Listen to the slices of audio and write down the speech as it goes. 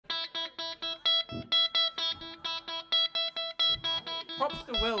props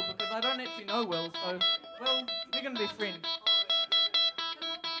to Will, because I don't actually know Will, so Will, we're going to be friends.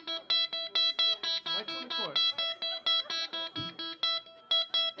 Wait till the chorus.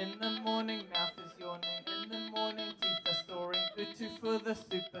 In the morning, mouth is yawning. In the morning, teeth are storing. Utu for the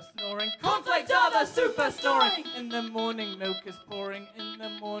super snoring. Cornflakes are the super snoring. In the morning, milk is pouring. In the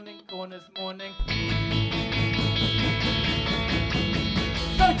morning, corn is mourning.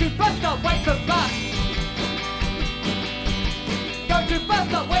 Go to bus stop, wait for bus. Go to bus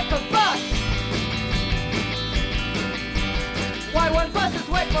stop, wait for bus. Why won't buses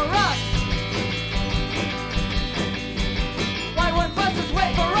wait for us? Why won't buses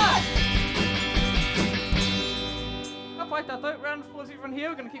wait for us? Wait, round of applause everyone here,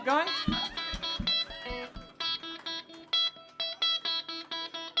 we're going to keep going.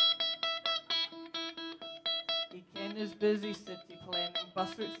 Ken is busy city planning,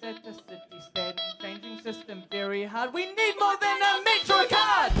 bus routes at the city spanning, changing system very hard. We need more than a metro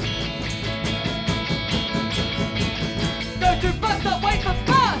card! Go to bus stop, wait for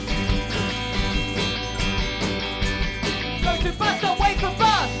bus! Go to bus stop, wait for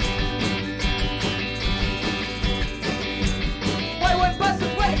bus! Why won't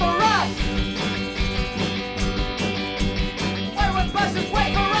buses wait for us? Why won't buses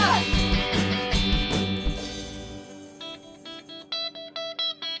wait for us?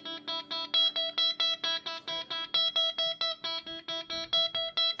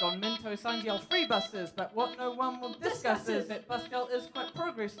 John Minto signs yell free buses, but what no one will discuss is that bus girl is quite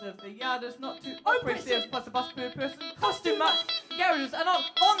progressive. The yard is not too oppressive, plus a bus per person costs too much. Garages are not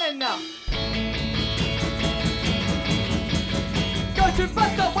long enough. Go to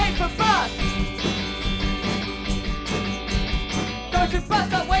bus stop, wait for bus. Go to bus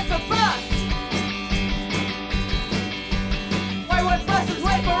stop, wait for bus. Why won't buses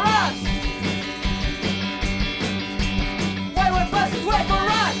wait for us? Why won't buses wait for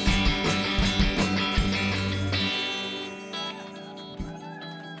us?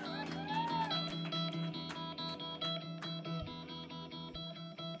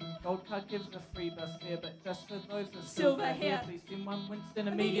 Gold card gives a free bus fare, but just for those with silver hair. Please send one Winston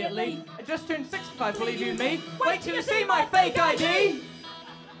immediately. I just turned 65, believe you me. Wait till you see my fake ID!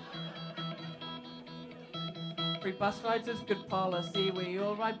 Free bus rides is good policy. We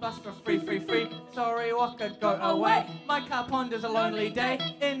all ride bus for free. Sorry, Waka, go away. My car ponders a lonely day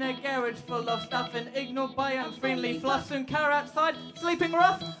in a garage full of stuff and ignored by unfriendly fluff. Soon car outside, sleeping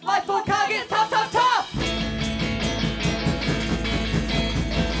rough. Life for car gets tough!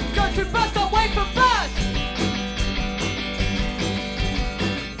 Go to bus stop, wait for bus!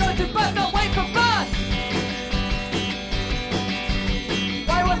 Go to bus stop, wait for bus!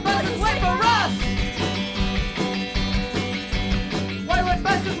 Why won't buses wait for us? Why won't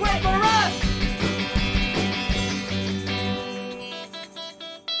buses wait for us?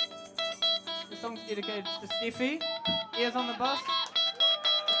 This song's dedicated to Steffi. Ears on the bus.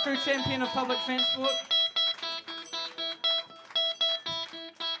 A true champion of public transport.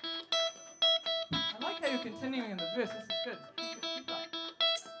 You're continuing in the verse, this is good. Keep up.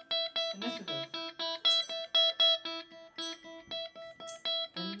 Initiative.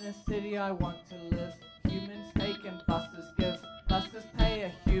 In this city I want to live. Humans take and buses give. Buses pay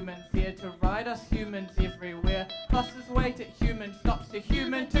a human fare to ride us humans everywhere. Buses wait at human stops to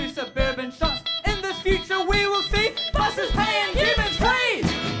human to suburban shops. In this future we will see buses paying humans free.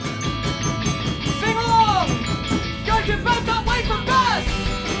 Sing along! Go to bus stop, wait for bus!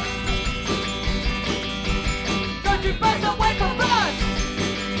 To bus stop, wait for bus!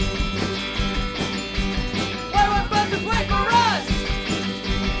 Why won't buses wait for us?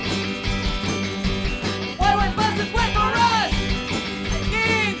 Why won't buses wait for us?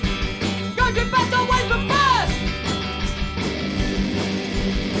 Again! Go to bus stop!